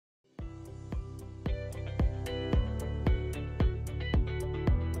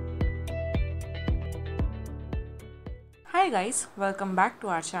Hi guys, welcome back to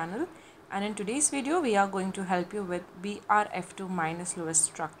our channel, and in today's video we are going to help you with BrF2 minus Lewis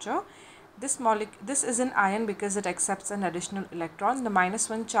structure. This is an ion because it accepts an additional electron. The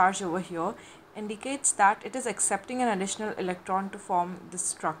 -1 charge over here indicates that it is accepting an additional electron to form this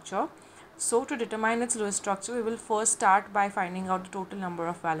structure. So to determine its Lewis structure, we will first start by finding out the total number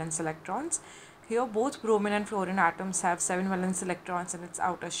of valence electrons. Here both bromine and fluorine atoms have 7 valence electrons in its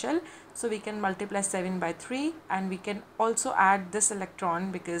outer shell. So we can multiply 7 by 3, and we can also add this electron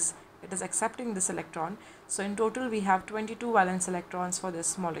because it is accepting this electron. So in total we have 22 valence electrons for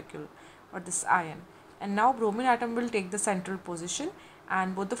this molecule or this ion. And now bromine atom will take the central position,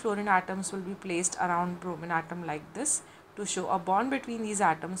 and both the fluorine atoms will be placed around bromine atom like this. To show a bond between these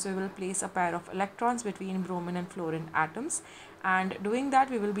atoms, we will place a pair of electrons between bromine and fluorine atoms, and doing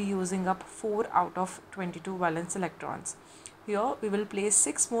that we will be using up 4 out of 22 valence electrons. Here we will place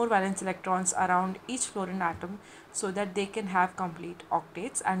 6 more valence electrons around each fluorine atom so that they can have complete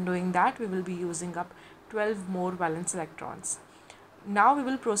octets, and doing that we will be using up 12 more valence electrons. Now we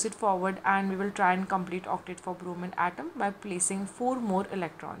will proceed forward and we will try and complete octet for bromine atom by placing 4 more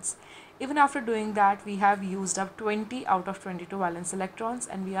electrons. Even after doing that, we have used up 20 out of 22 valence electrons,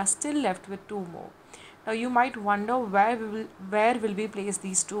 and we are still left with 2 more. Now you might wonder where will we place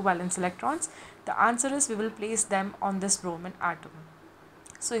these 2 valence electrons. The answer is we will place them on this bromine atom.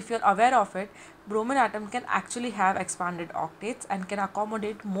 So if you're aware of it, bromine atom can actually have expanded octets and can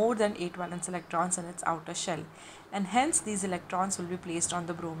accommodate more than 8 valence electrons in its outer shell, and hence these electrons will be placed on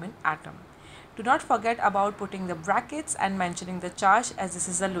the bromine atom. Do not forget about putting the brackets and mentioning the charge, as this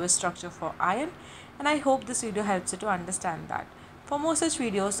is the Lewis structure for iron, and I hope this video helps you to understand that. For more such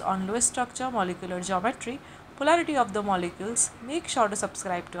videos on Lewis structure, molecular geometry, polarity of the molecules, make sure to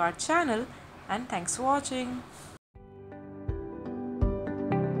subscribe to our channel, and thanks for watching.